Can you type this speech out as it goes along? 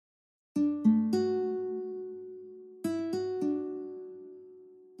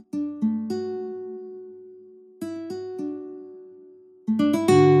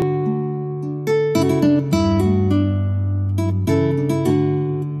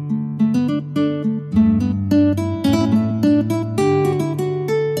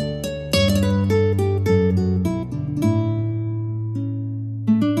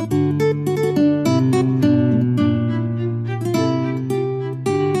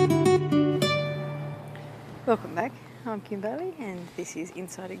Welcome back. I'm Kimberly and this is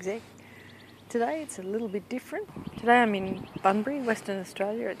Inside Exec. Today it's a little bit different. Today I'm in Bunbury, Western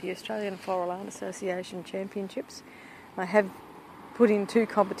Australia at the Australian Floral Art Association Championships. I have put in 2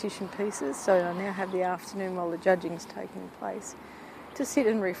 competition pieces, so I now have the afternoon while the judging's taking place to sit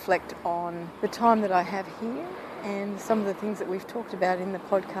and reflect on the time that I have here and some of the things that we've talked about in the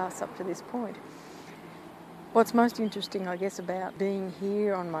podcast up to this point. What's most interesting, I guess, about being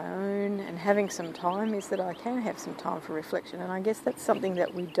here on my own and having some time is that I can have some time for reflection, and I guess that's something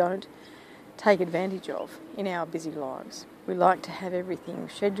that we don't take advantage of in our busy lives. We like to have everything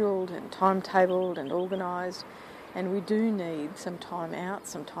scheduled and timetabled and organised, and we do need some time out,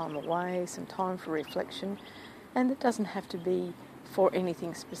 some time away, some time for reflection, and it doesn't have to be for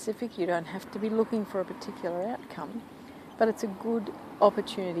anything specific. You don't have to be looking for a particular outcome, but it's a good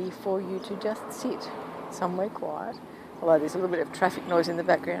opportunity for you to just sit somewhere quiet, although there's a little bit of traffic noise in the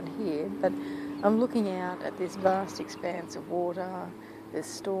background here, but I'm looking out at this vast expanse of water. There's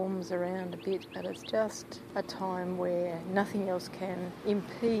storms around a bit, but it's just a time where nothing else can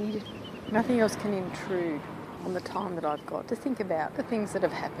impede, nothing else can intrude on the time that I've got to think about the things that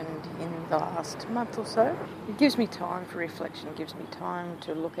have happened in the last month or so. It gives me time for reflection, it gives me time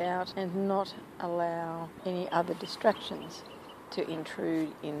to look out and not allow any other distractions to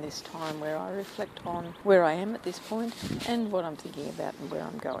intrude in this time where I reflect on where I am at this point and what I'm thinking about and where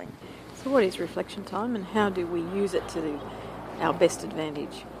I'm going. So what is reflection time and how do we use it to our best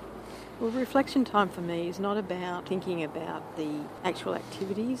advantage? Well, reflection time for me is not about thinking about the actual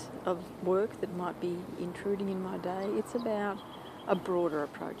activities of work that might be intruding in my day. It's about a broader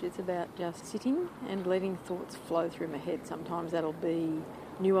approach. It's about just sitting and letting thoughts flow through my head. Sometimes that'll be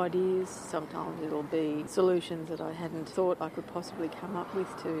new ideas, sometimes it'll be solutions that I hadn't thought I could possibly come up with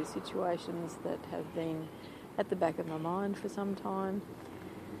to situations that have been at the back of my mind for some time.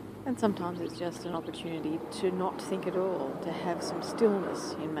 And sometimes it's just an opportunity to not think at all, to have some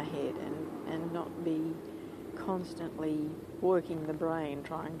stillness in my head and not be constantly working the brain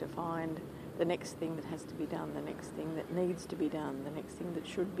trying to find the next thing that has to be done, the next thing that needs to be done, the next thing that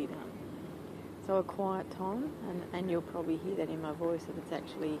should be done. So a quiet time, and you'll probably hear that in my voice, that it's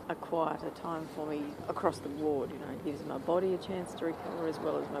actually a quieter time for me across the board. It gives my body a chance to recover as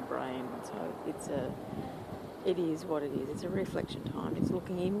well as my brain. So it is what it is. It's a reflection time. It's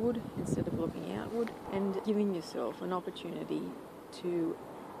looking inward instead of looking outward and giving yourself an opportunity to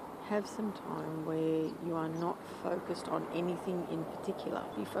have some time where you are not focused on anything in particular.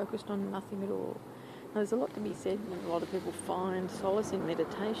 Be focused on nothing at all. Now, there's a lot to be said. A lot of people find solace in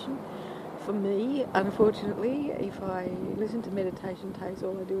meditation. For me, unfortunately, if I listen to meditation tapes,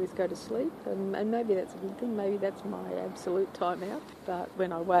 all I do is go to sleep, and maybe that's a good thing, maybe that's my absolute time out, but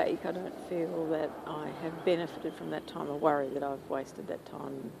when I wake, I don't feel that I have benefited from that time. I worry that I've wasted that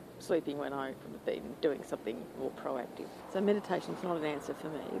time sleeping when I could have been doing something more proactive. So meditation's not an answer for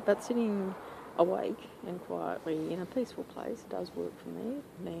me, but sitting awake and quietly in a peaceful place does work for me.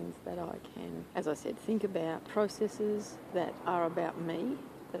 It means that I can, as I said, think about processes that are about me,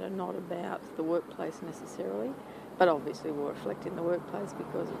 that are not about the workplace necessarily, but obviously will reflect in the workplace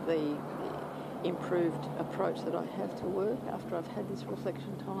because of the improved approach that I have to work after I've had this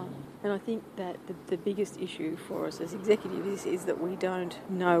reflection time. And I think that the biggest issue for us as executives is that we don't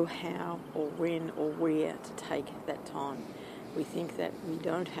know how or when or where to take that time. We think that we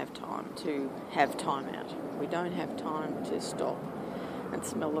don't have time to have time out. We don't have time to stop and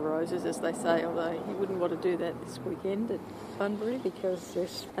smell the roses, as they say, although you wouldn't want to do that this weekend at Bunbury because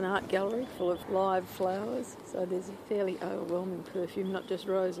there's an art gallery full of live flowers, so there's a fairly overwhelming perfume, not just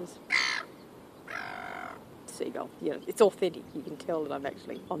roses. Seagull, it's authentic. You can tell that I'm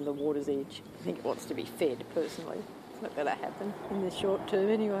actually on the water's edge. I think it wants to be fed, personally. It's not going to happen in the short term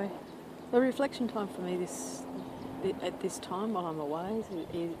anyway. The reflection time for me at this time while I'm away,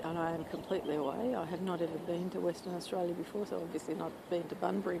 and I am completely away. I have not ever been to Western Australia before, so obviously not been to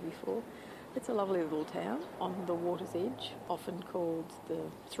Bunbury before. It's a lovely little town on the water's edge, often called the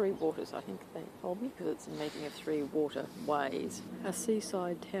Three Waters, I think they told me, because it's a meeting of 3 waterways. A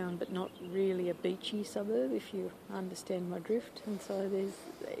seaside town, but not really a beachy suburb, if you understand my drift. And so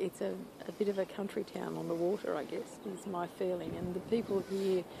it's a bit of a country town on the water, I guess, is my feeling. And the people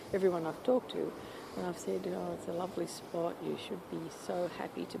here, everyone I've talked to, and I've said, it's a lovely spot, you should be so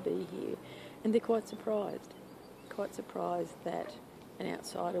happy to be here. And they're quite surprised that an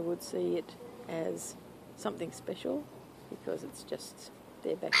outsider would see it as something special because it's just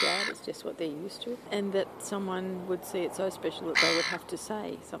their backyard, it's just what they're used to, and that someone would see it so special that they would have to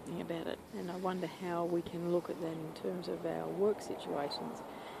say something about it. And I wonder how we can look at that in terms of our work situations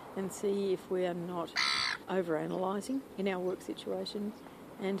and see if we are not overanalyzing in our work situations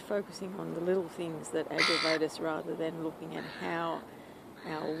and focusing on the little things that aggravate us rather than looking at how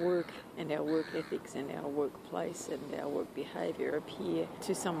our work and our work ethics and our workplace and our work behaviour appear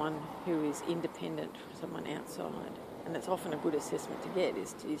to someone who is independent, someone outside. And it's often a good assessment to get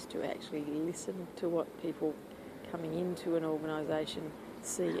is to actually listen to what people coming into an organisation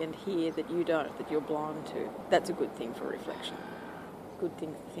see and hear that you don't, that you're blind to. That's a good thing for reflection. Good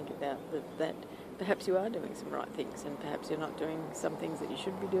thing to think about, that perhaps you are doing some right things and perhaps you're not doing some things that you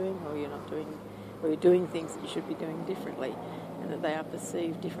should be doing, or you're doing things that you should be doing differently, and that they are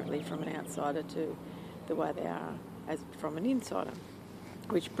perceived differently from an outsider to the way they are as from an insider.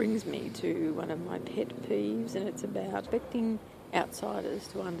 Which brings me to one of my pet peeves, and it's about expecting outsiders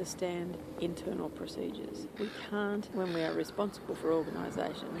to understand internal procedures. We can't, when we are responsible for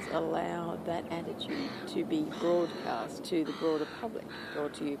organisations, allow that attitude to be broadcast to the broader public or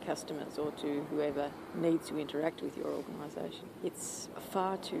to your customers or to whoever needs to interact with your organisation. It's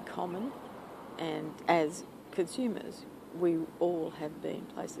far too common, and as consumers, we all have been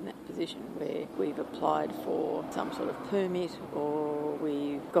placed in that position where we've applied for some sort of permit, or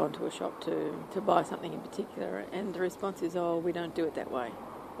we've gone to a shop to buy something in particular, and the response is, oh, we don't do it that way,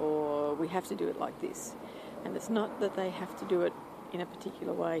 or we have to do it like this. And it's not that they have to do it in a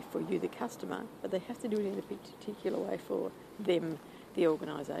particular way for you, the customer, but they have to do it in a particular way for them, the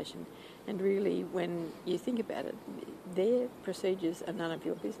organisation. And really, when you think about it, their procedures are none of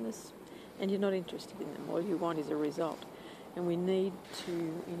your business, and you're not interested in them. All you want is a result. And we need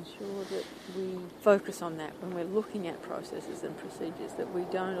to ensure that we focus on that when we're looking at processes and procedures, that we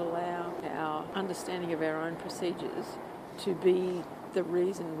don't allow our understanding of our own procedures to be the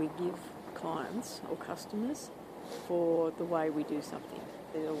reason we give clients or customers for the way we do something.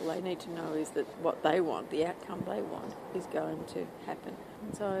 All they need to know is that what they want, the outcome they want, is going to happen.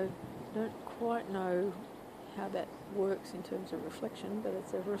 And so I don't quite know how that works in terms of reflection, but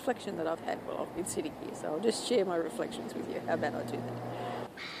it's a reflection that I've had while I've been sitting here, so I'll just share my reflections with you. How about I do that?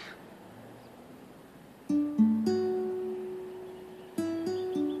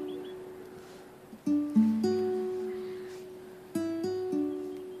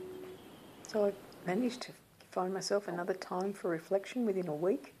 So I managed to find myself another time for reflection within a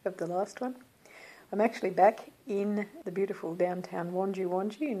week of the last one. I'm actually back in the beautiful downtown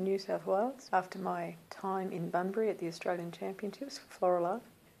Wonji in New South Wales after my time in Bunbury at the Australian Championships for Floral Art.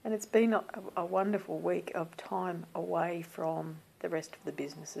 And it's been a wonderful week of time away from the rest of the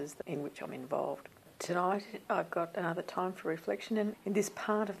businesses in which I'm involved. Tonight I've got another time for reflection, and in this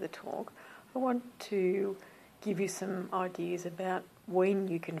part of the talk I want to give you some ideas about when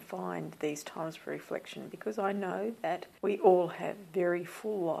you can find these times for reflection, because I know that we all have very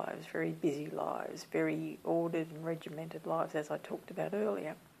full lives, very busy lives, very ordered and regimented lives, as I talked about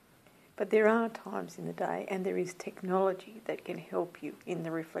earlier. But there are times in the day, and there is technology that can help you in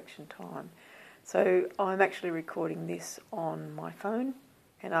the reflection time. So I'm actually recording this on my phone,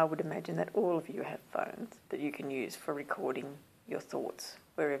 and I would imagine that all of you have phones that you can use for recording your thoughts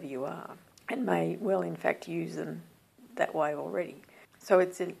wherever you are, and may well in fact use them that way already. So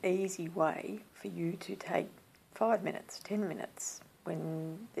it's an easy way for you to take 5 minutes, 10 minutes,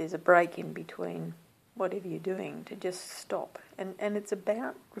 when there's a break in between whatever you're doing, to just stop. And it's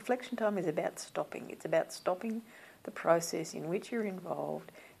about, reflection time is about stopping. It's about stopping the process in which you're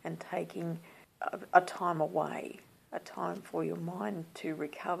involved and taking a time away, a time for your mind to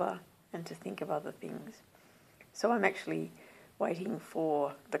recover and to think of other things. So I'm actually waiting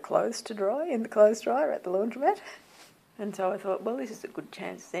for the clothes to dry in the clothes dryer at the laundromat. And so I thought, well, this is a good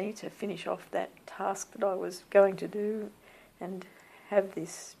chance then to finish off that task that I was going to do and have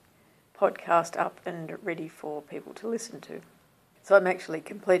this podcast up and ready for people to listen to. So I'm actually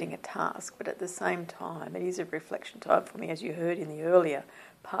completing a task, but at the same time, it is a reflection time for me. As you heard in the earlier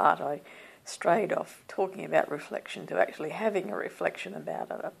part, I strayed off talking about reflection to actually having a reflection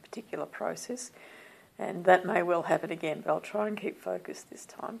about a particular process. And that may well happen again, but I'll try and keep focused this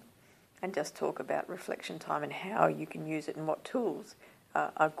time and just talk about reflection time and how you can use it and what tools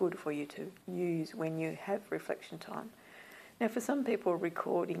are good for you to use when you have reflection time. Now, for some people,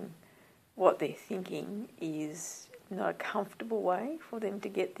 recording what they're thinking is not a comfortable way for them to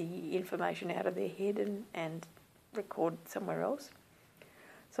get the information out of their head and record somewhere else.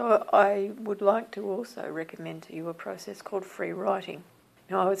 So I would like to also recommend to you a process called free writing.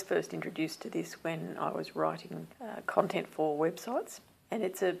 Now, I was first introduced to this when I was writing content for websites. And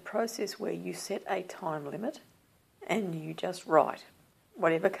it's a process where you set a time limit and you just write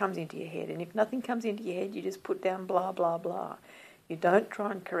whatever comes into your head. And if nothing comes into your head, you just put down blah, blah, blah. You don't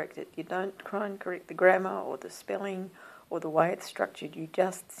try and correct it. You don't try and correct the grammar or the spelling or the way it's structured. You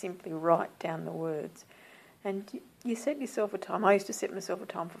just simply write down the words. And you set yourself a time. I used to set myself a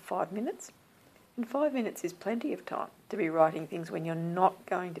time for 5 minutes. And 5 minutes is plenty of time to be writing things when you're not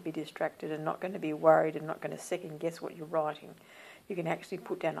going to be distracted and not going to be worried and not going to second guess what you're writing. You can actually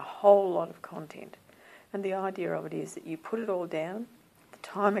put down a whole lot of content. And the idea of it is that you put it all down, the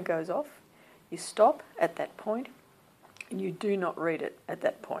timer goes off, you stop at that point, and you do not read it at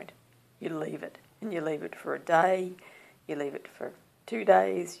that point. You leave it. And you leave it for a day, you leave it for 2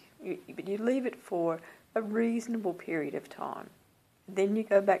 days, but you leave it for a reasonable period of time. Then you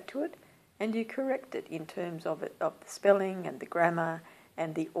go back to it and you correct it in terms of the spelling and the grammar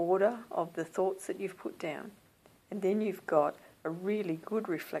and the order of the thoughts that you've put down. And then you've got a really good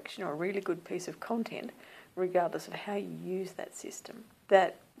reflection or a really good piece of content, regardless of how you use that system,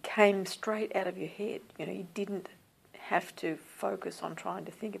 that came straight out of your head. You didn't have to focus on trying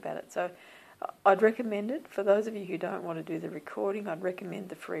to think about it. So I'd recommend it. For those of you who don't want to do the recording, I'd recommend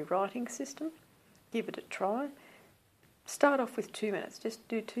the free writing system. Give it a try. Start off with 2 minutes. Just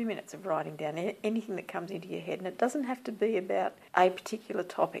do 2 minutes of writing down anything that comes into your head. And it doesn't have to be about a particular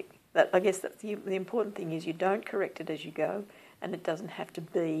topic. I guess that's the important thing is you don't correct it as you go, and it doesn't have to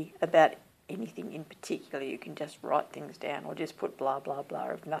be about anything in particular. You can just write things down or just put blah, blah,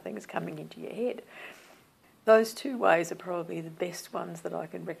 blah if nothing is coming into your head. Those 2 ways are probably the best ones that I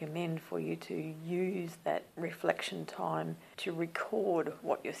can recommend for you to use that reflection time to record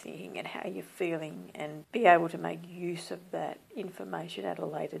what you're thinking and how you're feeling and be able to make use of that information at a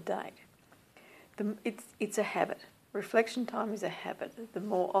later date. It's a habit. Reflection time is a habit. The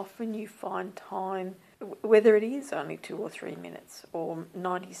more often you find time, whether it is only 2 or 3 minutes or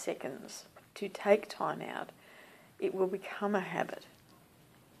 90 seconds, to take time out, it will become a habit.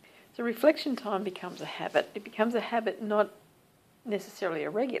 So reflection time becomes a habit. It becomes a habit, not necessarily a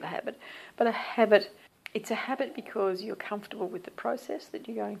regular habit, but a habit. It's a habit because you're comfortable with the process that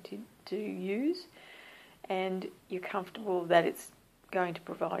you're going to use, and you're comfortable that it's going to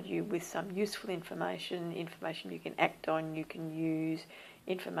provide you with some useful information you can act on, you can use,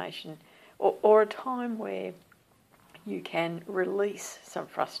 information, or a time where you can release some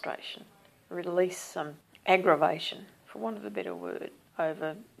frustration, release some aggravation, for want of a better word,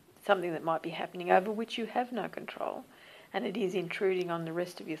 over something that might be happening over which you have no control, and it is intruding on the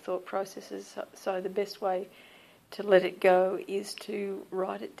rest of your thought processes. So the best way to let it go is to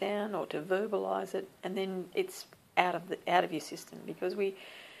write it down or to verbalise it, and then it's out of your system, because we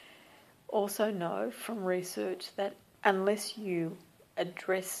also know from research that unless you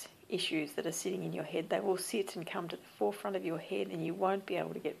address issues that are sitting in your head, they will sit and come to the forefront of your head and you won't be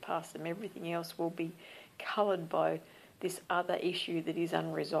able to get past them. Everything else will be coloured by this other issue that is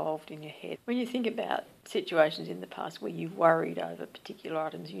unresolved in your head. When you think about situations in the past where you've worried over particular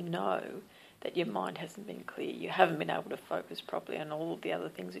items, you know that your mind hasn't been clear. You haven't been able to focus properly on all of the other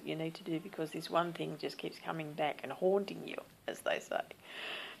things that you need to do because this one thing just keeps coming back and haunting you, as they say.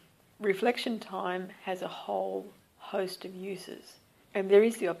 Reflection time has a whole host of uses, and there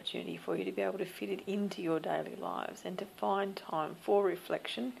is the opportunity for you to be able to fit it into your daily lives and to find time for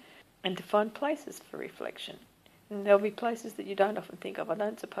reflection and to find places for reflection. And there'll be places that you don't often think of. I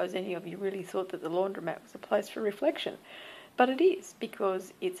don't suppose any of you really thought that the laundromat was a place for reflection. But it is,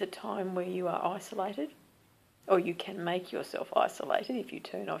 because it's a time where you are isolated, or you can make yourself isolated if you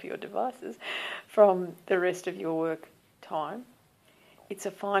turn off your devices from the rest of your work time. It's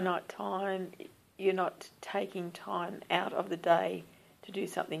a finite time. You're not taking time out of the day to do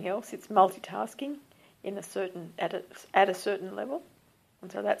something else. It's multitasking at a certain level.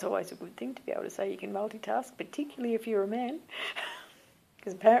 And so that's always a good thing to be able to say you can multitask, particularly if you're a man,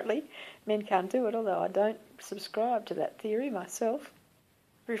 because apparently men can't do it, although I don't subscribe to that theory myself.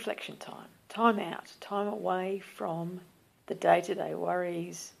 Reflection time. Time out. Time away from the day-to-day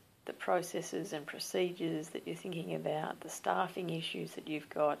worries, the processes and procedures that you're thinking about, the staffing issues that you've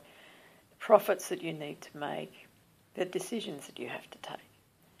got, the profits that you need to make, the decisions that you have to take.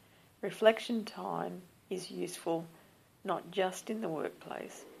 Reflection time is useful not just in the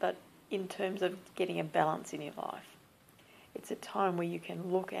workplace, but in terms of getting a balance in your life. It's a time where you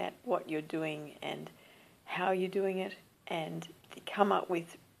can look at what you're doing and how you're doing it and come up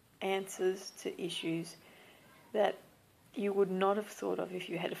with answers to issues that you would not have thought of if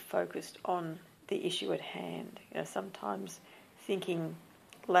you had focused on the issue at hand. Sometimes thinking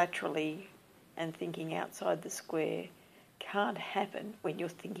laterally and thinking outside the square can't happen when you're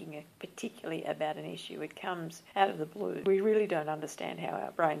thinking particularly about an issue. It comes out of the blue. We really don't understand how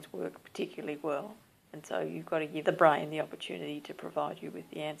our brains work particularly well. And so you've got to give the brain the opportunity to provide you with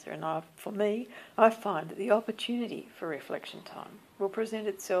the answer. And for me, I find that the opportunity for reflection time will present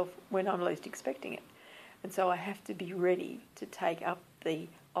itself when I'm least expecting it. And so I have to be ready to take up the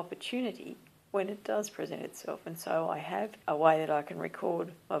opportunity when it does present itself. And so I have a way that I can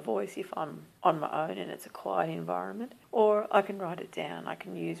record my voice if I'm on my own and it's a quiet environment, or I can write it down. I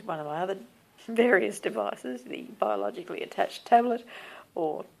can use one of my other various devices, the biologically attached tablet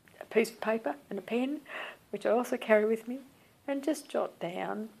or a piece of paper and a pen, which I also carry with me, and just jot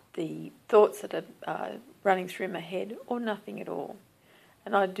down the thoughts that are running through my head or nothing at all.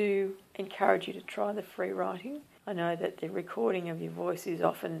 And I do encourage you to try the free writing. I know that the recording of your voice is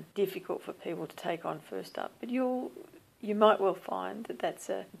often difficult for people to take on first up, but you might well find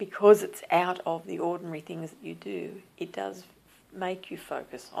that because it's out of the ordinary things that you do, it does make you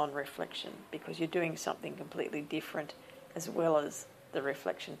focus on reflection because you're doing something completely different as well as the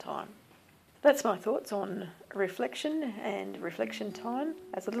reflection time. That's my thoughts on reflection and reflection time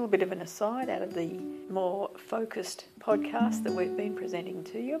as a little bit of an aside out of the more focused podcast that we've been presenting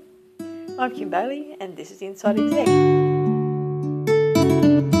to you. I'm Kim Bailey and this is Inside Exec.